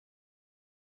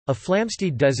A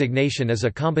Flamsteed designation is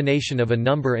a combination of a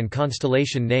number and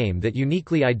constellation name that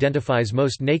uniquely identifies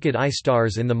most naked-eye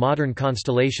stars in the modern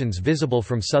constellations visible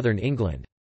from southern England.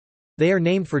 They are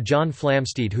named for John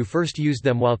Flamsteed, who first used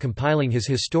them while compiling his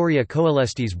Historia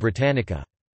Coelestis Britannica.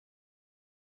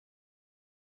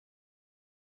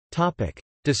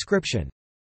 Description.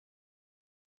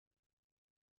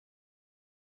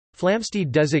 Flamsteed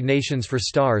designations for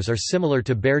stars are similar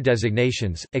to Bayer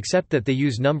designations, except that they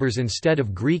use numbers instead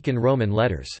of Greek and Roman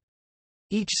letters.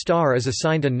 Each star is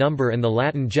assigned a number and the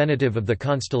Latin genitive of the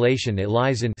constellation it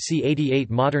lies in. See 88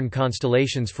 modern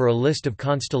constellations for a list of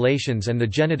constellations and the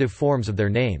genitive forms of their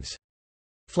names.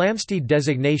 Flamsteed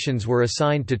designations were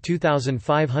assigned to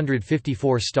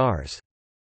 2,554 stars.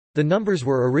 The numbers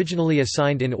were originally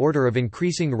assigned in order of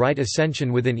increasing right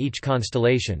ascension within each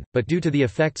constellation, but due to the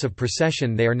effects of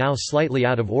precession they are now slightly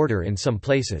out of order in some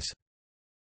places.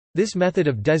 This method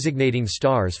of designating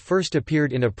stars first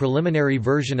appeared in a preliminary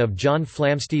version of John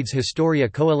Flamsteed's Historia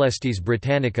Coelestis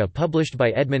Britannica published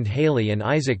by Edmund Halley and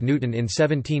Isaac Newton in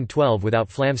 1712 without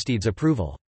Flamsteed's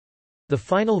approval. The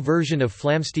final version of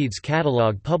Flamsteed's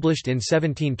catalogue published in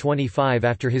 1725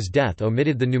 after his death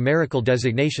omitted the numerical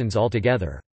designations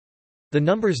altogether. The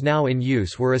numbers now in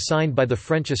use were assigned by the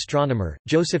French astronomer,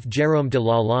 Joseph Jérôme de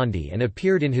Lalande, and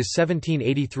appeared in his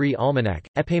 1783 almanac,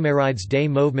 Éphémérides des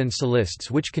Mouvements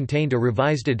Célestes, which contained a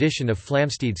revised edition of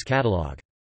Flamsteed's catalogue.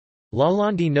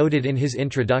 Lalande noted in his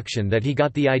introduction that he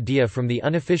got the idea from the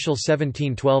unofficial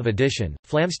 1712 edition.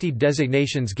 Flamsteed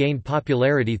designations gained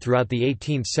popularity throughout the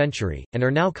 18th century, and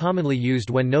are now commonly used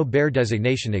when no Bayer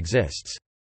designation exists.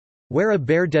 Where a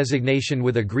Bayer designation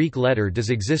with a Greek letter does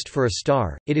exist for a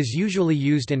star, it is usually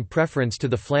used in preference to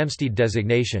the Flamsteed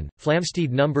designation.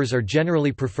 Flamsteed numbers are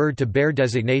generally preferred to Bayer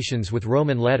designations with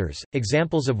Roman letters.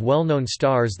 Examples of well-known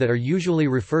stars that are usually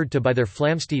referred to by their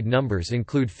Flamsteed numbers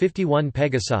include 51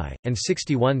 Pegasi and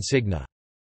 61 Cygni.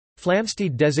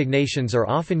 Flamsteed designations are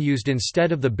often used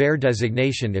instead of the Bayer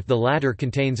designation if the latter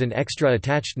contains an extra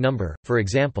attached number. For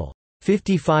example,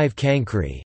 55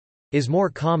 Cancri is more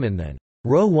common than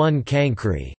Rho 1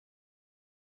 Cancri.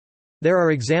 There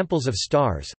are examples of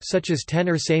stars, such as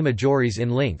Tenor Se Majoris in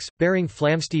Lynx, bearing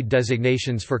Flamsteed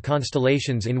designations for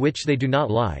constellations in which they do not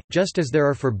lie, just as there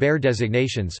are for Bayer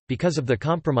designations, because of the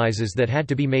compromises that had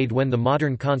to be made when the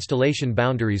modern constellation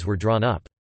boundaries were drawn up.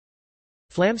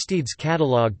 Flamsteed's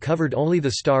catalogue covered only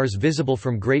the stars visible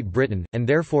from Great Britain, and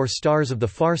therefore stars of the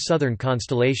far southern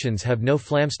constellations have no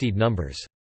Flamsteed numbers.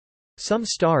 Some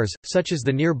stars, such as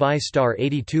the nearby star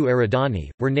 82 Eridani,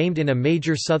 were named in a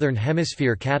major southern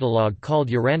hemisphere catalogue called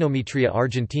Uranometria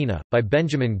Argentina, by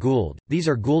Benjamin Gould. These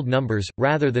are Gould numbers,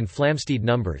 rather than Flamsteed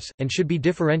numbers, and should be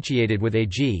differentiated with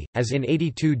AG, as in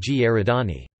 82G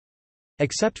Eridani.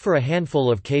 Except for a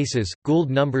handful of cases,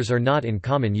 Gould numbers are not in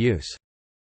common use.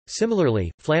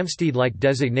 Similarly, Flamsteed-like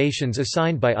designations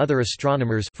assigned by other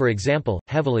astronomers, for example,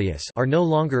 Hevelius, are no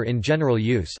longer in general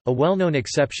use. A well-known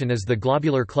exception is the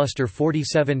globular cluster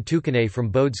 47 Tucanae from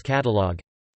Bode's catalogue.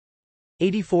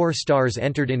 84 stars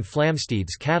entered in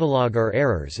Flamsteed's catalogue are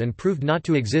errors and proved not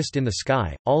to exist in the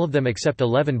sky. All of them except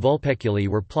 11 Vulpeculae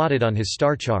were plotted on his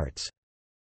star charts.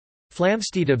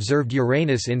 Flamsteed observed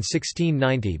Uranus in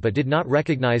 1690 but did not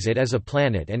recognize it as a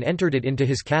planet and entered it into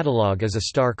his catalogue as a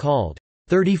star called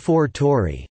 34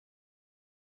 Tauri.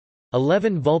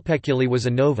 11 Vulpeculae was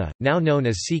a nova, now known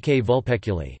as CK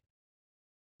Vulpeculae.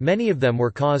 Many of them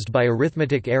were caused by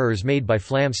arithmetic errors made by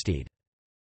Flamsteed.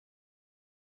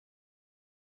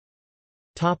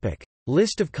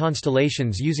 List of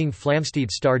constellations using Flamsteed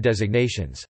star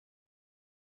designations.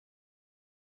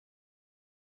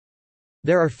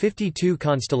 There are 52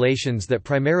 constellations that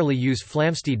primarily use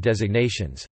Flamsteed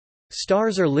designations.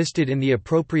 Stars are listed in the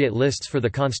appropriate lists for the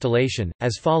constellation,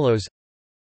 as follows.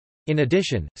 In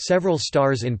addition, several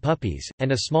stars in Puppis,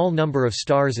 and a small number of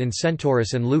stars in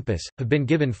Centaurus and Lupus, have been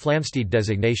given Flamsteed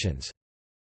designations.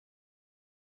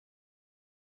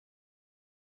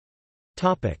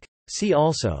 See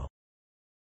also: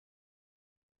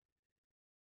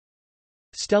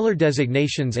 Stellar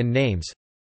designations and names,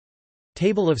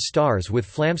 Table of stars with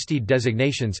Flamsteed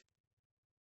designations.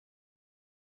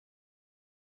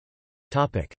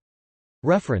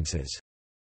 References.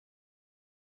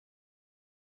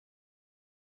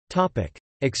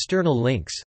 External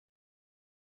links.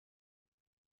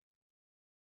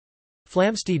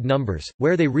 Flamsteed numbers,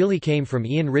 Where They Really Came From,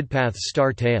 Ian Ridpath's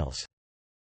Star Tales.